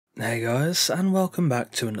Hey guys, and welcome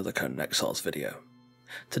back to another Conan Exiles video.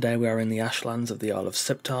 Today we are in the Ashlands of the Isle of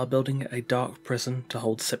Siptah building a dark prison to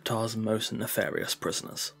hold Siptah's most nefarious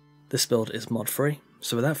prisoners. This build is mod free,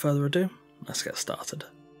 so without further ado, let's get started.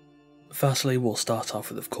 Firstly, we'll start off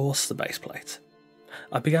with, of course, the base plate.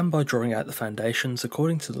 I began by drawing out the foundations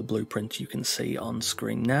according to the blueprint you can see on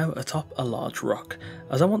screen now atop a large rock,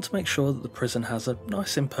 as I want to make sure that the prison has a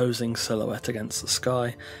nice imposing silhouette against the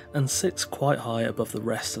sky and sits quite high above the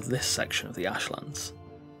rest of this section of the Ashlands.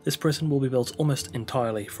 This prison will be built almost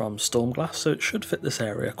entirely from storm glass, so it should fit this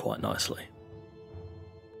area quite nicely.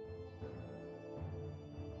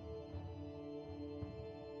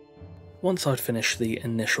 Once I'd finished the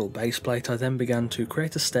initial base plate, I then began to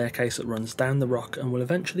create a staircase that runs down the rock and will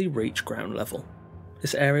eventually reach ground level.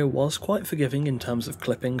 This area was quite forgiving in terms of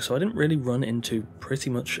clipping, so I didn't really run into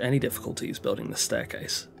pretty much any difficulties building this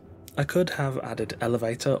staircase. I could have added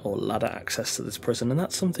elevator or ladder access to this prison, and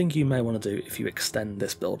that's something you may want to do if you extend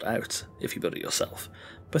this build out, if you build it yourself.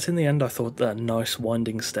 But in the end I thought that a nice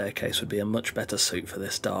winding staircase would be a much better suit for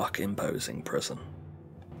this dark, imposing prison.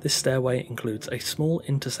 This stairway includes a small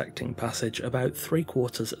intersecting passage about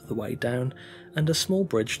 3/4 of the way down, and a small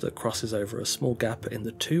bridge that crosses over a small gap in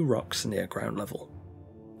the two rocks near ground level.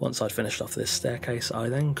 Once I'd finished off this staircase, I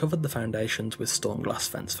then covered the foundations with storm glass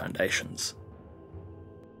fence foundations.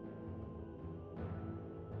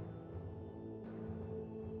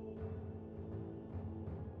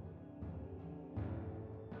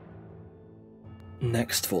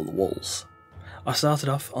 Next for the walls. I started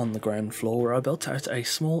off on the ground floor where I built out a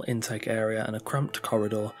small intake area and a cramped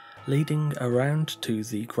corridor leading around to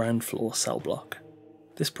the ground floor cell block.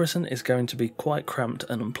 This prison is going to be quite cramped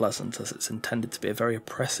and unpleasant as it's intended to be a very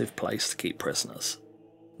oppressive place to keep prisoners.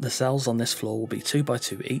 The cells on this floor will be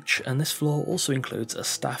 2x2 each, and this floor also includes a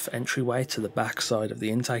staff entryway to the back side of the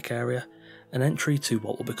intake area, an entry to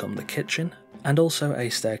what will become the kitchen, and also a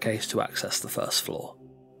staircase to access the first floor.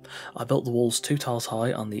 I built the walls 2 tiles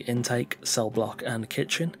high on the intake, cell block and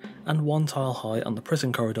kitchen, and 1 tile high on the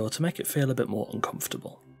prison corridor to make it feel a bit more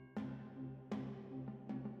uncomfortable.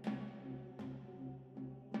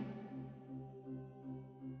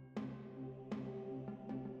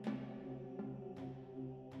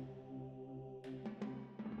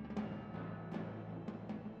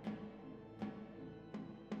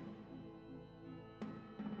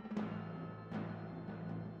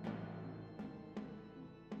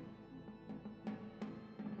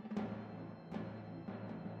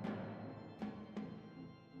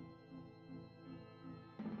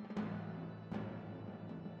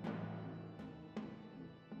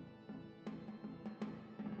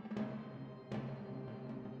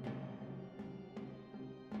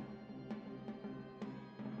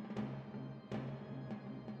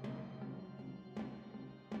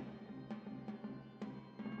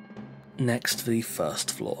 Next for the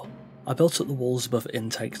first floor. I built up the walls above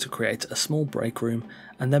intake to create a small break room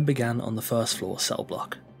and then began on the first floor cell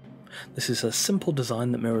block. This is a simple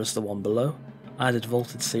design that mirrors the one below. I added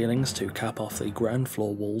vaulted ceilings to cap off the ground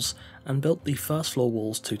floor walls and built the first floor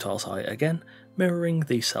walls 2 tiles high again, mirroring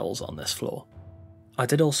the cells on this floor. I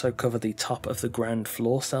did also cover the top of the ground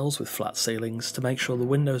floor cells with flat ceilings to make sure the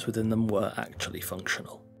windows within them were actually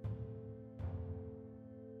functional.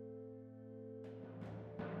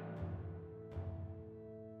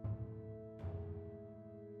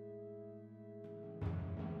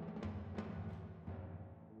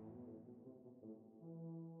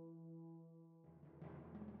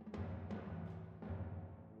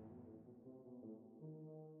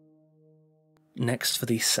 Next for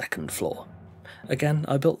the second floor. Again,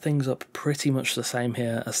 I built things up pretty much the same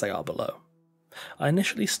here as they are below. I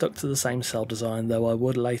initially stuck to the same cell design, though I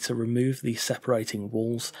would later remove the separating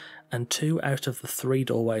walls and 2 out of the 3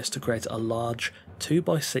 doorways to create a large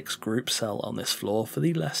 2x6 group cell on this floor for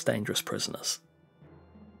the less dangerous prisoners.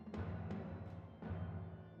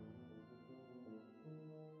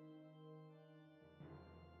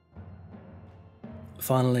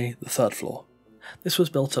 Finally, the third floor. This was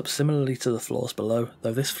built up similarly to the floors below,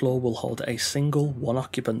 though this floor will hold a single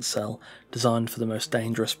 1-occupant cell designed for the most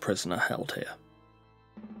dangerous prisoner held here.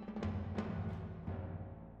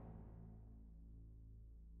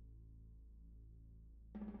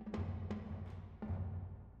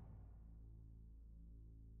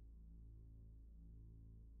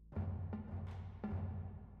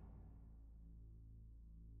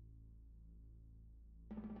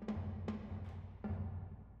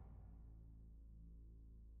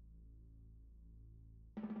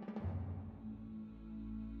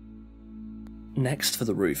 Next for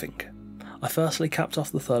the roofing. I firstly capped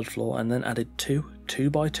off the third floor and then added 2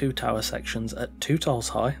 2x2 tower sections at 2 tiles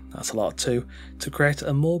high, that's a lot too, to create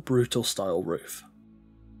a more brutal style roof.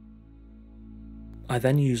 I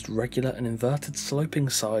then used regular and inverted sloping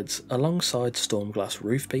sides alongside stormglass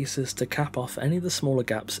roof pieces to cap off any of the smaller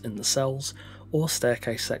gaps in the cells or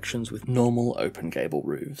staircase sections with normal open gable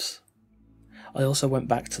roofs. I also went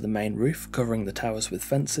back to the main roof, covering the towers with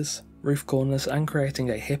fences, roof corners, and creating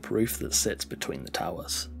a hip roof that sits between the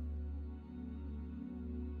towers.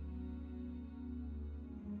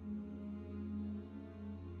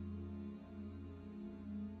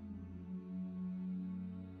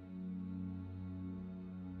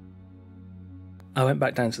 I went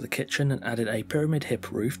back down to the kitchen and added a pyramid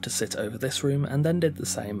hip roof to sit over this room, and then did the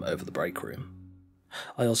same over the break room.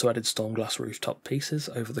 I also added stormglass rooftop pieces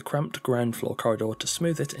over the cramped ground floor corridor to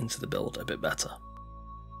smooth it into the build a bit better.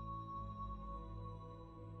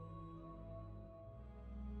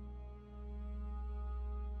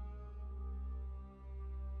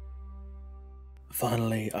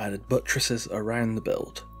 Finally, I added buttresses around the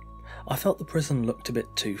build. I felt the prison looked a bit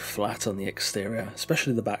too flat on the exterior,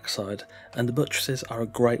 especially the backside, and the buttresses are a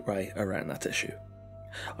great way around that issue.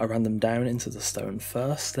 I ran them down into the stone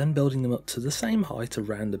first, then building them up to the same height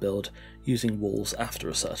around the build, using walls after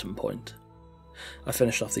a certain point. I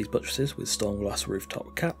finished off these buttresses with stormglass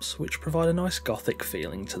rooftop caps, which provide a nice gothic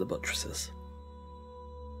feeling to the buttresses.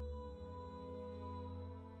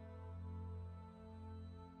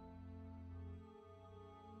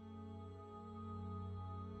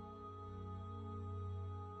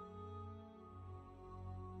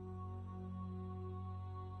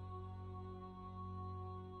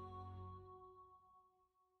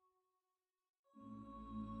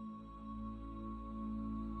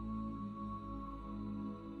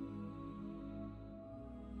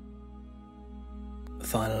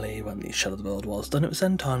 Finally, when the shell of the build was done, it was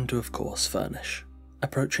then time to, of course, furnish.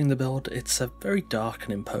 Approaching the build, it's a very dark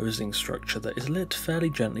and imposing structure that is lit fairly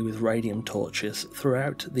gently with radium torches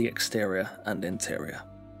throughout the exterior and interior.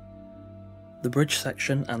 The bridge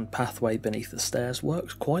section and pathway beneath the stairs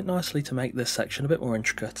worked quite nicely to make this section a bit more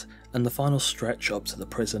intricate, and the final stretch up to the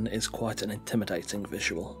prison is quite an intimidating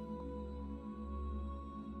visual.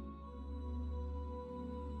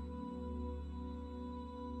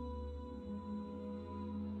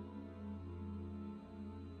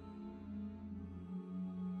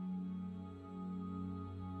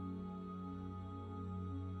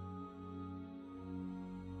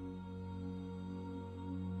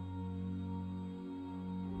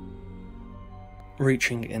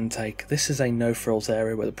 Reaching intake, this is a no-frills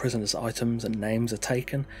area where the prisoners' items and names are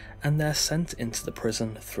taken, and they're sent into the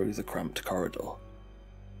prison through the cramped corridor.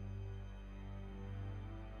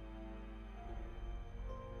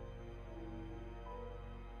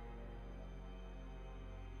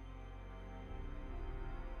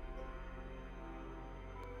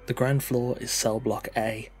 The ground floor is cell block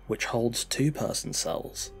A, which holds 2-person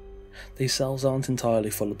cells. These cells aren't entirely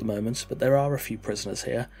full at the moment, but there are a few prisoners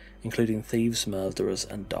here, including thieves, murderers,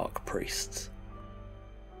 and dark priests.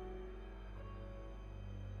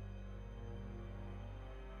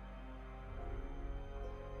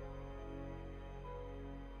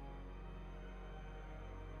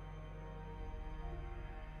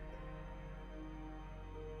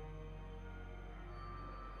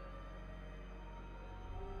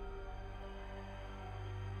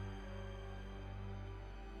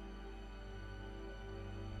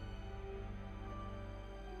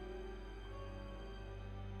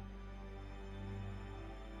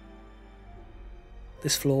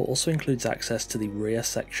 This floor also includes access to the rear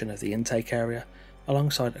section of the intake area,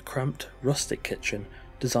 alongside a cramped, rustic kitchen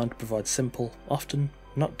designed to provide simple, often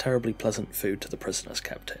not terribly pleasant food to the prisoners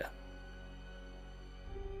kept here.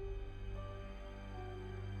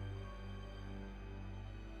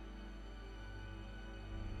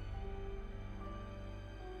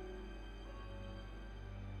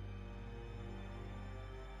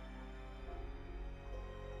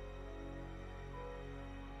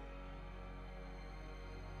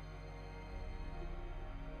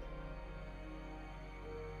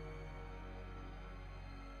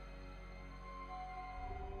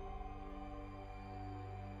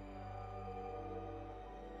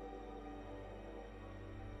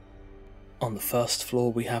 On the first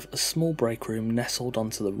floor we have a small break room nestled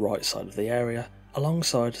onto the right side of the area,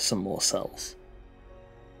 alongside some more cells.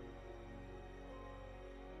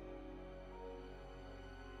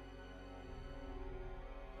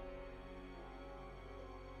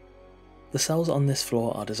 The cells on this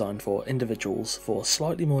floor are designed for individuals for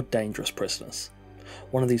slightly more dangerous prisoners.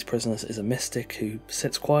 One of these prisoners is a mystic who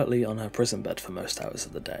sits quietly on her prison bed for most hours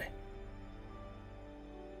of the day.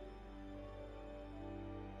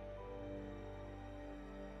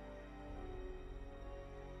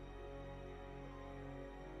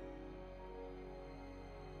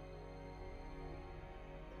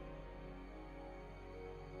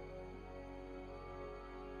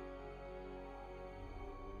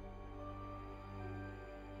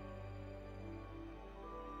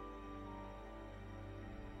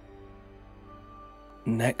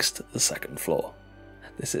 Next, the second floor.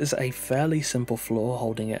 This is a fairly simple floor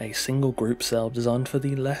holding a single group cell designed for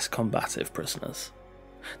the less combative prisoners.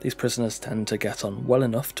 These prisoners tend to get on well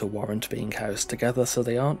enough to warrant being housed together, so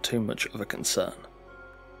they aren't too much of a concern.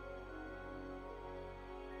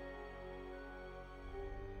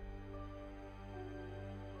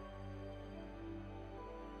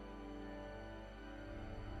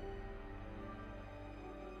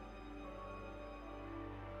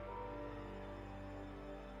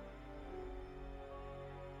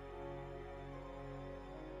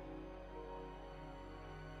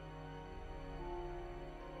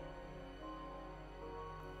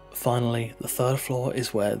 Finally, the third floor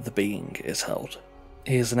is where the being is held.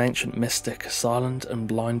 He is an ancient mystic, silent and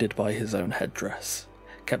blinded by his own headdress.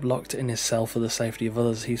 Kept locked in his cell for the safety of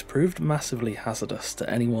others, he's proved massively hazardous to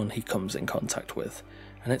anyone he comes in contact with,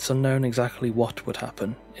 and it's unknown exactly what would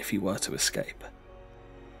happen if he were to escape.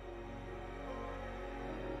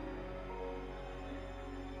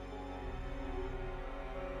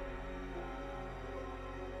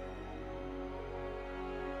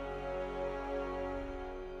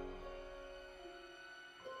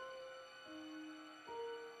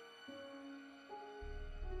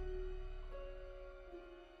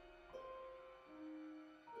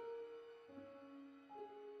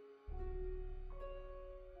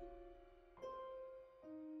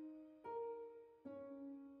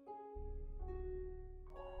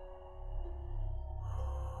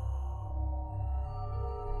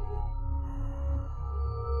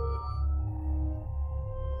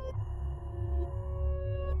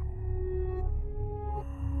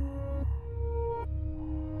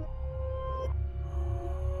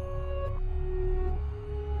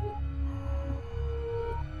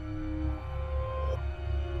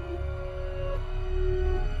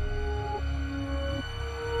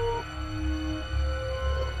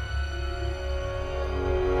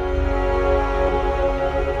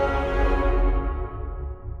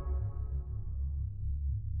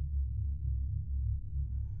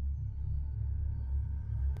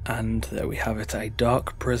 And there we have it, a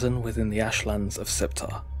dark prison within the Ashlands of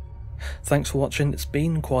Siptah. Thanks for watching. It's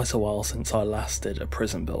been quite a while since I last did a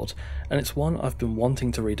prison build, and it's one I've been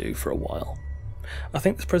wanting to redo for a while. I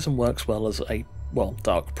think this prison works well as a,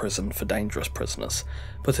 dark prison for dangerous prisoners,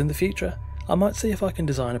 but in the future I might see if I can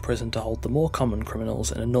design a prison to hold the more common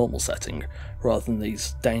criminals in a normal setting, rather than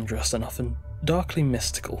these dangerous and often darkly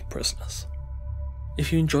mystical prisoners.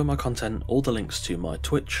 If you enjoy my content, all the links to my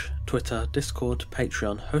Twitch, Twitter, Discord,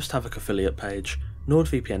 Patreon, Host Havoc affiliate page,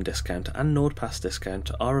 NordVPN discount and NordPass discount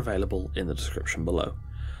are available in the description below.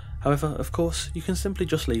 However, of course, you can simply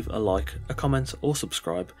just leave a like, a comment or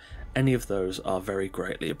subscribe. Any of those are very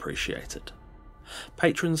greatly appreciated.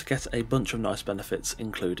 Patrons get a bunch of nice benefits,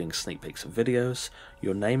 including sneak peeks of videos,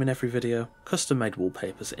 your name in every video, custom made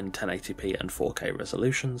wallpapers in 1080p and 4K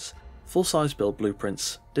resolutions, full-size build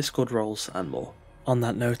blueprints, Discord roles and more. On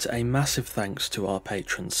that note, a massive thanks to our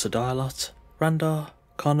patrons Sadialot, Randar,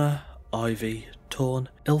 Connor, Ivy, Torn,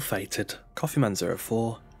 Ill-Fated,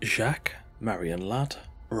 Coffeeman04, Jacques, Marion Ladd,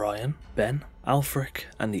 Ryan, Ben, Alfric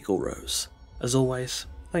and Eagle Rose. As always,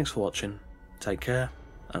 thanks for watching, take care,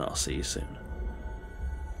 and I'll see you soon.